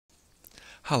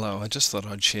Hello, I just thought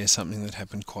I'd share something that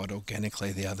happened quite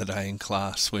organically the other day in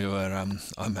class.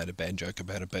 I made a bad joke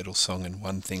about a Beatles song, and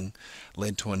one thing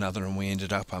led to another, and we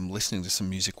ended up listening to some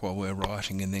music while we were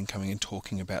writing, and then coming and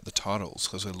talking about the titles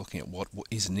because we're looking at what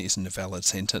is and isn't a valid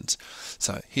sentence.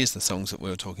 So here's the songs that we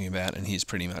were talking about, and here's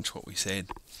pretty much what we said.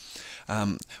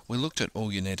 We looked at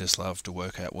All You Need Is Love to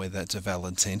work out whether that's a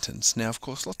valid sentence. Now, of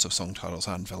course, lots of song titles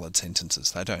aren't valid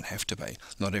sentences. They don't have to be.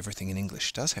 Not everything in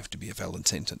English does have to be a valid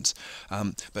sentence.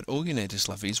 But All You Need Is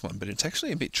Love is one, but it's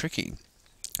actually a bit tricky.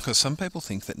 Because some people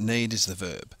think that need is the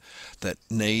verb, that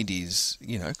need is,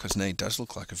 because need does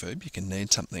look like a verb, you can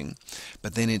need something,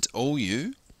 but then it's all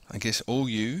you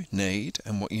need,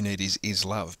 and what you need is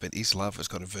love, but is love has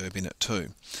got a verb in it too.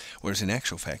 Whereas in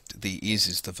actual fact, the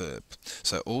is the verb.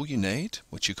 So all you need,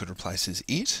 which you could replace as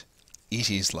it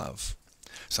is love.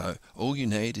 So all you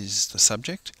need is the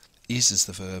subject, is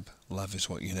the verb, love is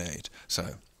what you need.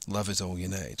 So love is all you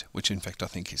need, which in fact I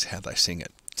think is how they sing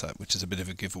it. So, which is a bit of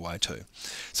a giveaway too.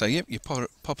 So yep, you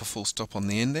pop a full stop on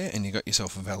the end there and you got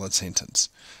yourself a valid sentence.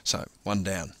 So, one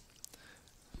down.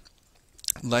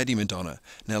 Lady Madonna.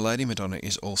 Now, Lady Madonna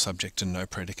is all subject and no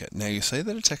predicate. Now, you see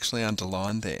that it's actually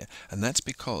underlined there, and that's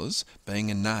because, being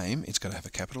a name, it's got to have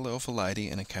a capital L for lady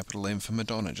and a capital M for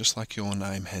Madonna, just like your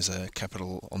name has a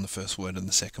capital on the first word and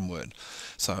the second word.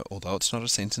 So, although it's not a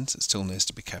sentence, it still needs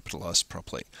to be capitalised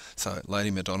properly. So,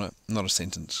 Lady Madonna, not a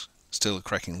sentence. Still a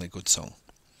crackingly good song.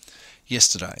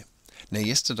 Yesterday. Now,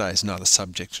 yesterday is not a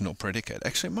subject nor predicate.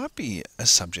 Actually, it might be a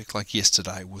subject, like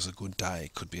yesterday was a good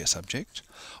day, could be a subject.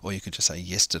 Or you could just say,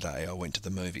 yesterday I went to the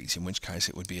movies, in which case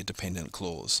it would be a dependent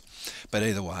clause. But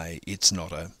either way, it's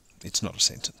not a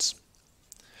sentence.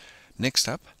 Next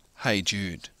up, Hey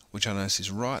Jude, which I notice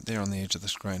is right there on the edge of the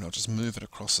screen. I'll just move it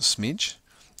across a smidge.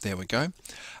 There we go.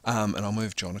 And I'll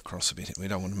move John across a bit. We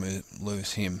don't want to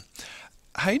lose him.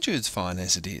 Hey Jude's fine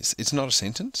as it is. It's not a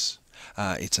sentence.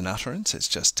 It's an utterance. It's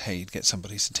just how you'd get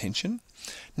somebody's attention.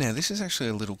 Now, this is actually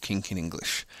a little kink in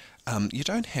English. You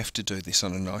don't have to do this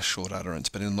on a nice short utterance,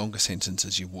 but in longer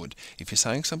sentences you would. If you're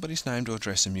saying somebody's name to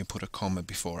address them, you put a comma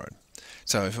before it.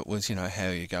 So if it was, how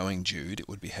are you going, Jude, it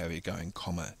would be how are you going,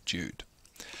 comma, Jude.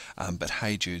 But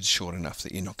Hey Jude's short enough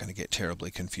that you're not going to get terribly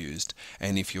confused.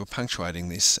 And if you were punctuating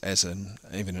this as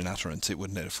even an utterance, it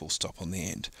would need a full stop on the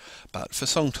end. But for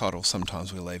song titles,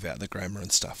 sometimes we leave out the grammar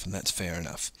and stuff, and that's fair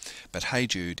enough. But Hey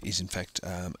Jude is in fact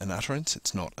an utterance.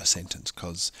 It's not a sentence,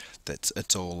 because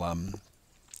it's all.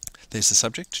 There's the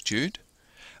subject, Jude.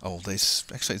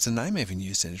 Actually, it's a name even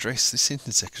used in address. This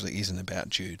sentence actually isn't about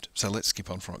Jude. So let's skip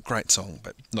on from it. Great song,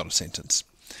 but not a sentence.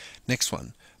 Next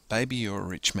one. Baby, you're a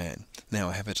rich man. Now,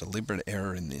 I have a deliberate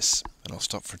error in this, and I'll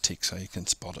stop for a tick so you can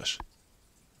spot it.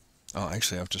 Oh,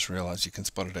 actually, I've just realised you can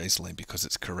spot it easily because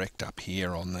it's correct up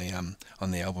here on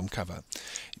the album cover.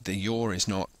 The your is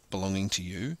not belonging to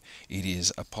you, it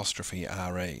is apostrophe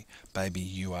re. Baby,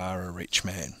 you are a rich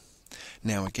man.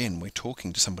 Now, again, we're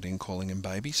talking to somebody and calling him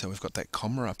baby, so we've got that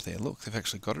comma up there. Look, they've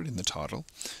actually got it in the title.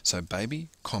 So, baby,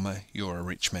 comma, you're a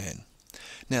rich man.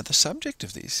 Now, the subject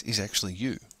of this is actually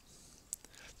you.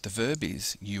 The verb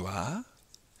is you are,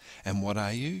 and what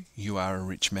are you? You are a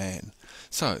rich man.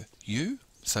 So, you,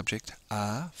 subject,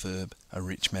 are, verb, a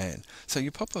rich man. So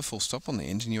you pop a full stop on the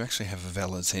end and you actually have a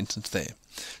valid sentence there.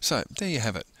 So, there you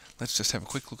have it. Let's just have a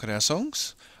quick look at our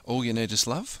songs. All You Need Is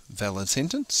Love, valid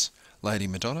sentence. Lady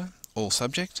Madonna, all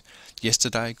subject.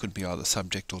 Yesterday could be either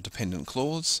subject or dependent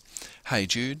clause. Hey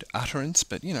Jude, utterance,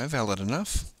 but valid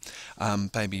enough.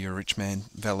 Baby, you're a rich man,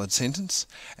 valid sentence.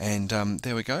 And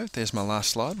there we go. There's my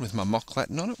last slide with my mock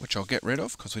Latin on it, which I'll get rid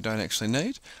of because we don't actually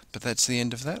need. But that's the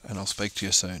end of that, and I'll speak to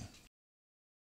you soon.